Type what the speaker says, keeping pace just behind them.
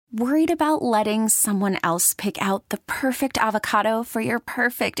Worried about letting someone else pick out the perfect avocado for your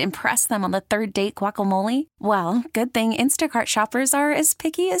perfect impress them on the third date guacamole? Well, good thing Instacart shoppers are as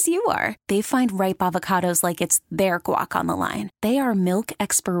picky as you are. They find ripe avocados like it's their guac on the line. They are milk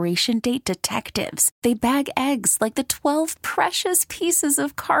expiration date detectives. They bag eggs like the 12 precious pieces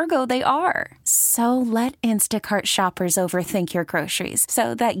of cargo they are. So let Instacart shoppers overthink your groceries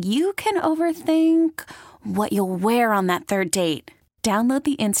so that you can overthink what you'll wear on that third date. Download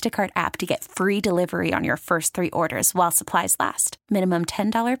the Instacart app to get free delivery on your first 3 orders while supplies last. Minimum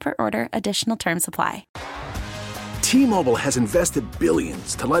 $10 per order. Additional terms apply. T-Mobile has invested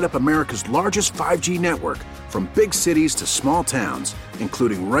billions to light up America's largest 5G network, from big cities to small towns,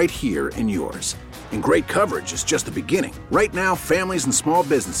 including right here in yours. And great coverage is just the beginning. Right now, families and small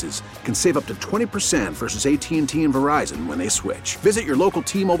businesses can save up to 20% versus AT&T and Verizon when they switch. Visit your local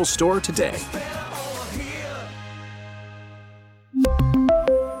T-Mobile store today.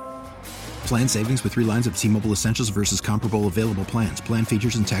 Plan savings with 3 lines of T-Mobile Essentials versus comparable available plans. Plan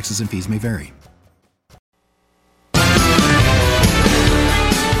features and taxes and fees may vary.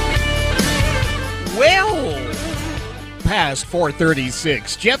 Well, past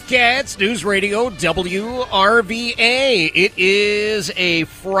 4:36. Jeff Katz, News Radio WRVA. It is a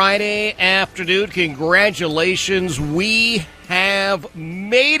Friday afternoon. Congratulations. We have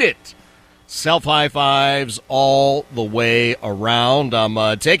made it. Self-high fives all the way around.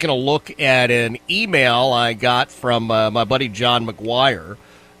 I'm taking a look at an email I got from my buddy John McGuire.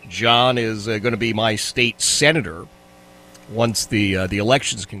 John is going to be my state senator once the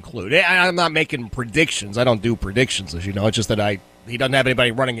elections conclude. I'm not making predictions. I don't do predictions, as you know. It's just that he doesn't have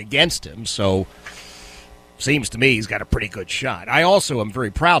anybody running against him, so seems to me he's got a pretty good shot. I also am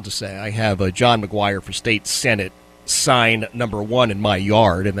very proud to say I have John McGuire for state senate sign number 1 in my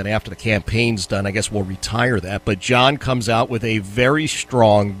yard, and then after the campaign's done, I guess we'll retire that. But John comes out with a very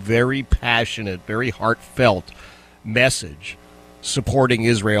strong, very passionate, very heartfelt message supporting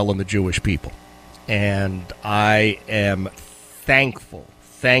Israel and the Jewish people. And I am thankful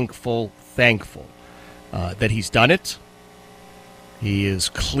that he's done it. He is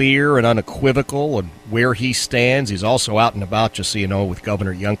clear and unequivocal on where he stands. He's also out and about, just so you know, with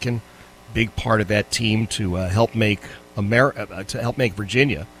Governor Youngkin. Big part of that team to help make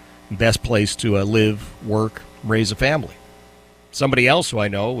Virginia the best place to live, work, raise a family. Somebody else who I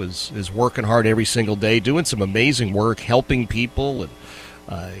know is working hard every single day, doing some amazing work, helping people and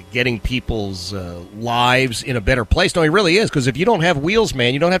getting people's lives in a better place. No, he really is, because if you don't have wheels,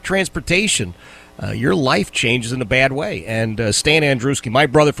 man, you don't have transportation, your life changes in a bad way. And Stan Andrewski, my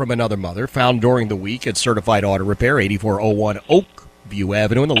brother from another mother, found during the week at Certified Auto Repair, 8401 Oak View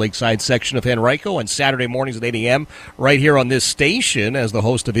Avenue in the Lakeside section of Henrico, on Saturday mornings at 8 a.m. right here on this station as the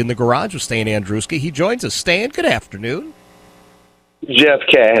host of In the Garage with Stan Andrewski. He joins us. Stan, good afternoon. Jeff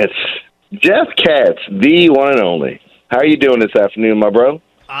Katz, the one and only. How are you doing this afternoon, my bro?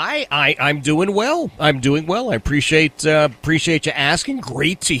 I'm doing well. I appreciate you asking.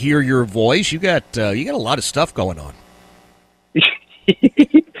 Great to hear your voice. You got a lot of stuff going on.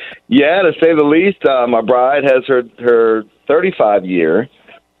 Yeah, to say the least. My bride has her 25-year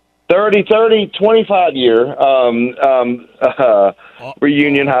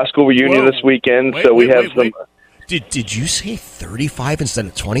reunion, high school reunion this weekend. Wait. Did you say 35 instead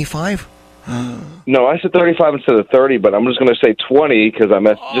of 25? No, I said 35 instead of 30, but I'm just going to say 20 because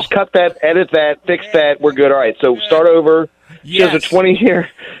just cut that, edit that, fix that. We're good. All right, so start over. Yes. She has a 20-year.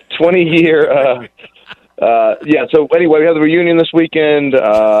 So anyway, we have the reunion this weekend,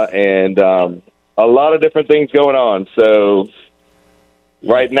 and a lot of different things going on. So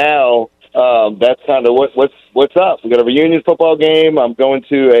right now, that's kind of what's up. We got a reunion football game. I'm going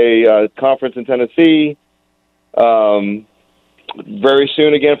to a conference in Tennessee very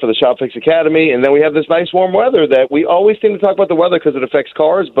soon again for the Shop Fix Academy, and then we have this nice warm weather that we always seem to talk about the weather because it affects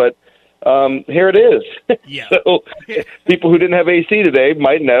cars, but here it is. Yeah. So people who didn't have AC today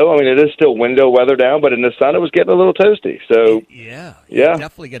might know. I mean, it is still window weather down, but in the sun it was getting a little toasty. So yeah,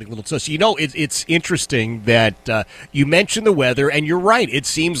 definitely getting a little toasty. You know, it's interesting that you mentioned the weather, and you're right. It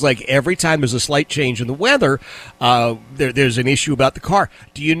seems like every time there's a slight change in the weather, there's an issue about the car.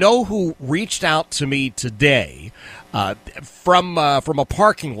 Do you know who reached out to me today from a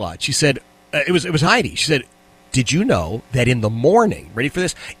parking lot? She said it was Heidi. She said, did you know that in the morning, ready for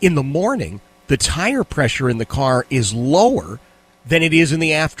this, in the morning, the tire pressure in the car is lower than it is in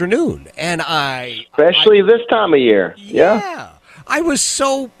the afternoon? And Especially this time of year. Yeah. I was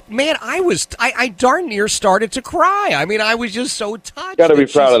so, man, I darn near started to cry. I mean, I was just so touched. Got to be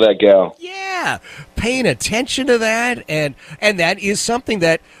proud of that gal. Yeah. yeah, paying attention to that, and that is something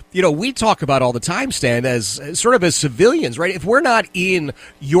that we talk about all the time, Stan, as sort of as civilians, right? If we're not in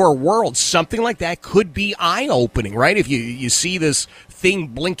your world, something like that could be eye-opening, right? If you see this thing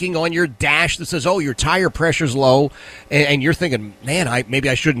blinking on your dash that says, "Oh, your tire pressure's low," and you're thinking, "Man, maybe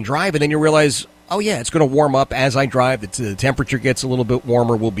I shouldn't drive," and then you realize, "Oh yeah, it's going to warm up as I drive. The temperature gets a little bit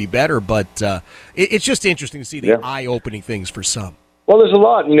warmer, will be better." But it's just interesting to see the eye-opening things for some. Well, there's a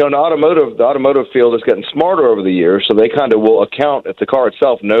lot. In the automotive field has gotten smarter over the years, so they kind of will account if the car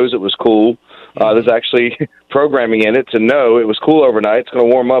itself knows it was cool. There's actually programming in it to know it was cool overnight. It's going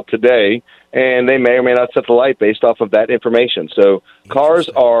to warm up today, and they may or may not set the light based off of that information. So cars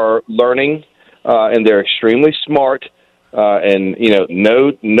are learning, and they're extremely smart. And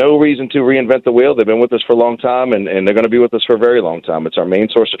no reason to reinvent the wheel. They've been with us for a long time, and they're going to be with us for a very long time. It's our main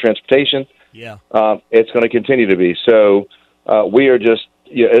source of transportation. Yeah, it's going to continue to be. So we are just,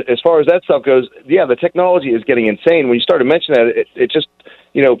 as far as that stuff goes, the technology is getting insane. When you started mentioning that, it just,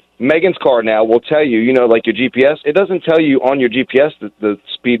 Megan's car now will tell you, like your GPS. It doesn't tell you on your GPS the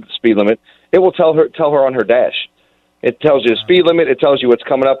speed limit. It will tell her on her dash. It tells you the speed limit. It tells you what's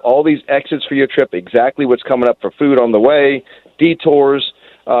coming up, all these exits for your trip, exactly what's coming up for food on the way, detours.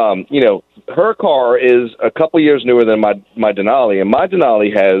 Her car is a couple years newer than my Denali, and my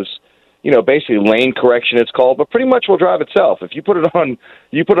Denali has, basically lane correction it's called, but pretty much will drive itself. If you put it on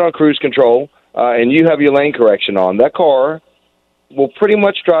cruise control, and you have your lane correction on, that car will pretty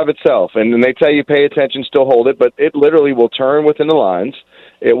much drive itself. And then they tell you pay attention, still hold it, but it literally will turn within the lines.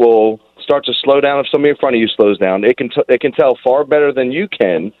 It will start to slow down if somebody in front of you slows down. It can tell far better than you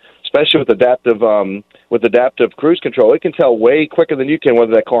can, especially with adaptive cruise control. It can tell way quicker than you can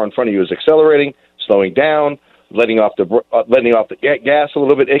whether that car in front of you is accelerating, slowing down, letting off the gas a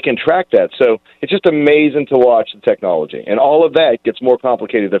little bit. It can track that. So it's just amazing to watch the technology, and all of that gets more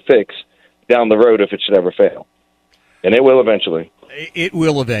complicated to fix down the road if it should ever fail, and it will eventually. It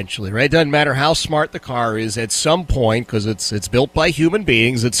will eventually, right? It doesn't matter how smart the car is. At some point, because it's built by human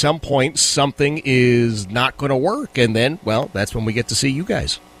beings, at some point something is not going to work, and then, well, that's when we get to see you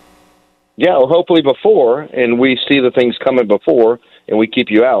guys. Yeah, well, hopefully before, and we see the things coming before, and we keep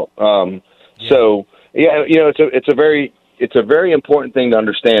you out. So, yeah, it's a very important thing to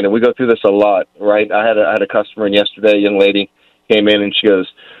understand, and we go through this a lot, right? I had a customer in yesterday, a young lady came in, and she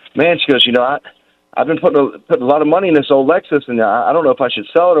goes, I've been putting a lot of money in this old Lexus, and I don't know if I should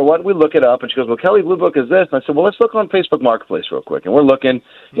sell it or what. We look it up, and she goes, "Well, Kelley Blue Book is this." And I said, "Well, let's look on Facebook Marketplace real quick." And we're looking,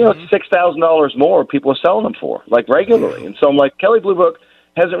 it's $6,000 more people are selling them for, like regularly. And so I'm like, Kelley Blue Book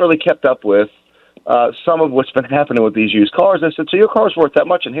hasn't really kept up with some of what's been happening with these used cars. I said, "So your car's worth that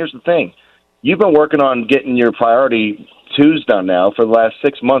much?" And here's the thing: you've been working on getting your priority 2s done now for the last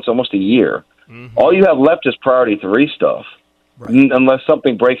 6 months, almost a year. Mm-hmm. All you have left is priority 3 stuff. Right. Unless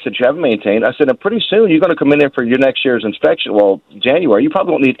something breaks that you haven't maintained. I said, and pretty soon you're going to come in there for your next year's inspection. Well, January, you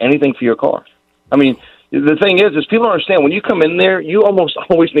probably won't need anything for your car. I mean, the thing is people don't understand, when you come in there, you almost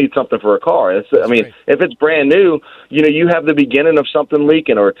always need something for a car. If it's brand new, you have the beginning of something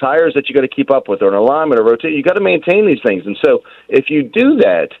leaking, or tires that you got to keep up with, or an alignment, or rotate. You got to maintain these things. And so if you do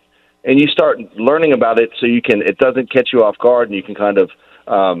that and you start learning about it, so it doesn't catch you off guard, and you can kind of,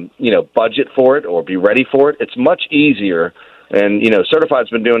 budget for it or be ready for it, it's much easier. And, Certified's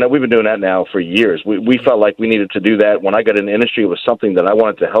been doing that. We've been doing that now for years. We felt like we needed to do that. When I got in the industry, it was something that I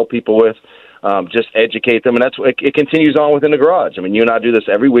wanted to help people with, just educate them. And that's what it continues on within the garage. I mean, you and I do this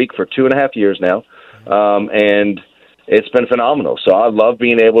every week for 2.5 years now, and it's been phenomenal. So I love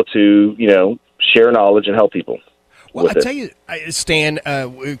being able to, share knowledge and help people. Well, I tell you, Stan,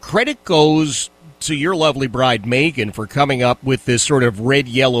 credit goes to your lovely bride, Megan, for coming up with this sort of red,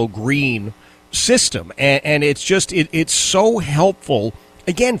 yellow, green system, and it's just it's so helpful,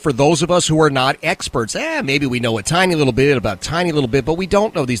 again, for those of us who are not experts. Maybe we know a tiny little bit, but we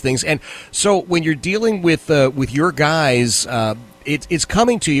don't know these things. And so when you're dealing with your guys, it's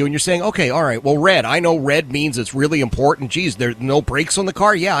coming to you and you're saying, okay, all right, well, red, I know red means it's really important. Geez, there's no brakes on the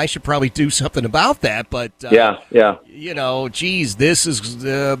car. Yeah, I should probably do something about that. But geez, this is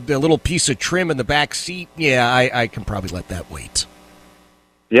the little piece of trim in the back seat. Yeah, I can probably let that wait.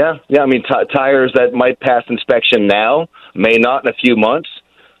 Yeah. I mean, tires that might pass inspection now may not in a few months,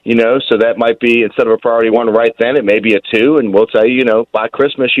 so that might be, instead of a priority 1 right then, it may be a 2, and we'll tell you, by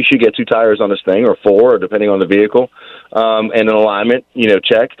Christmas you should get 2 tires on this thing, or 4, or depending on the vehicle, and an alignment,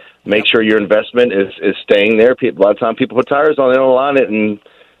 check. Make sure your investment is staying there. A lot of times people put tires on, they don't align it, and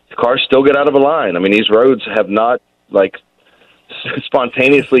the cars still get out of a line. I mean, these roads have not,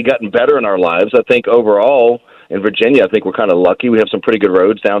 spontaneously gotten better in our lives. I think overall, in Virginia, I think we're kind of lucky. We have some pretty good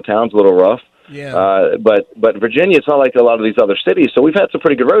roads. Downtown's a little rough. Yeah. But Virginia, it's not like a lot of these other cities. So we've had some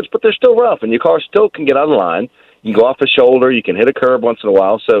pretty good roads, but they're still rough, and your car still can get out of line. You can go off the shoulder. You can hit a curb once in a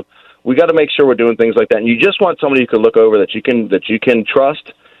while. So we got to make sure we're doing things like that. And you just want somebody you can look over that you can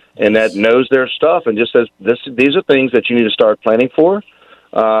trust and that knows their stuff and just says, these are things that you need to start planning for.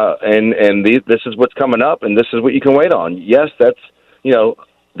 This is what's coming up, and this is what you can wait on. Yes, that's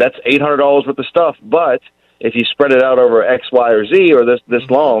 $800 worth of stuff, but if you spread it out over X, Y, or Z, or this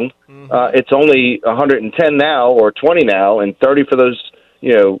long, it's only 110 now, or 20 now, and 30 for those,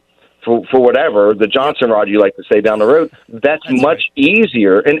 for whatever the Johnson rod you like to say down the road. That's much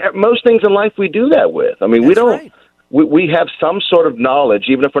easier, and most things in life we do that with. I mean, we don't. Right. We have some sort of knowledge,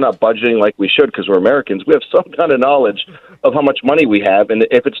 even if we're not budgeting like we should because we're Americans. We have some kind of knowledge of how much money we have and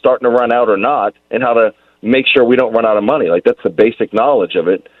if it's starting to run out or not, and how to make sure we don't run out of money. Like, that's the basic knowledge of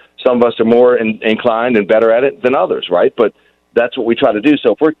it. Some of us are more inclined and better at it than others, right? But that's what we try to do.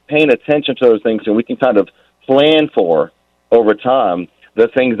 So if we're paying attention to those things and we can kind of plan for over time the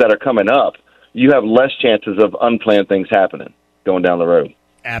things that are coming up, you have less chances of unplanned things happening going down the road.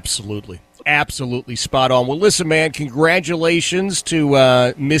 Absolutely. Absolutely spot on. Well, listen, man, congratulations to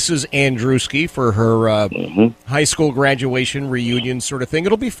Mrs. Andrewski for her high school graduation reunion sort of thing.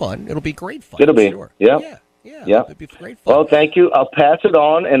 It'll be fun. It'll be great fun. It'll be. Sure. Yeah. It'll be great fun. Well, thank you. I'll pass it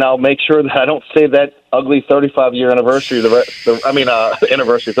on, and I'll make sure that I don't say that ugly 35-year anniversary,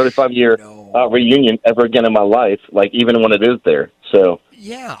 35-year reunion ever again in my life, like even when it is there. So.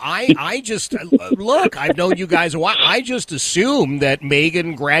 Yeah, I just, look, I've known you guys a while. I just assumed that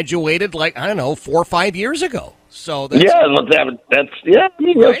Megan graduated 4 or 5 years ago. So that's,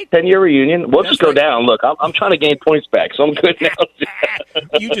 right? 10-year reunion. We'll just go down. Look, I'm trying to gain points back, so I'm good now.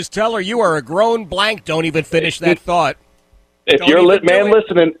 You just tell her you are a grown blank. Don't even finish that thought. If you're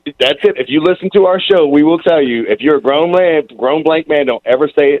listening, that's it. If you listen to our show, we will tell you, if you're a grown blank man, don't ever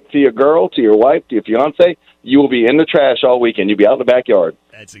say it to your girl, to your wife, to your fiance. You will be in the trash all weekend. You'll be out in the backyard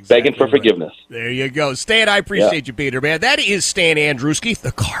begging for forgiveness. There you go. Stan, I appreciate you, Peter, man. That is Stan Andrewski,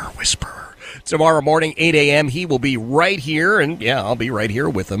 the Car Whisperer. Tomorrow morning, 8 a.m., he will be right here, and, I'll be right here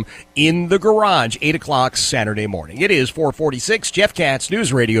with him in the garage, 8 o'clock Saturday morning. It is 446, Jeff Katz,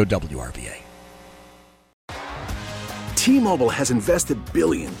 News Radio WRVA. T-Mobile has invested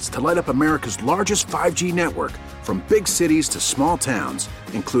billions to light up America's largest 5G network, from big cities to small towns,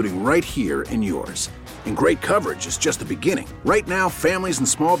 including right here in yours. And great coverage is just the beginning. Right now, families and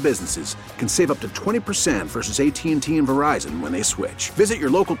small businesses can save up to 20% versus AT&T and Verizon when they switch. Visit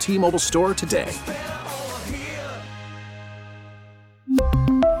your local T-Mobile store today.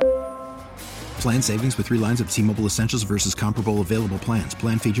 Plan savings with 3 lines of T-Mobile Essentials versus comparable available plans.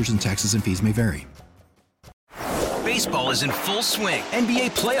 Plan features and taxes and fees may vary. Baseball is in full swing.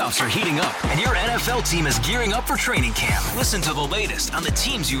 NBA playoffs are heating up, and your NFL team is gearing up for training camp. Listen to the latest on the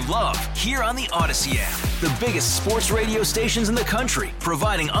teams you love here on the Odyssey app. The biggest sports radio stations in the country,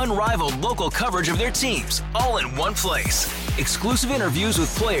 providing unrivaled local coverage of their teams, all in one place. Exclusive interviews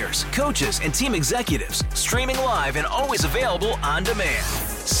with players, coaches, and team executives, streaming live and always available on demand.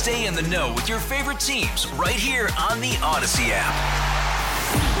 Stay in the know with your favorite teams right here on the Odyssey app.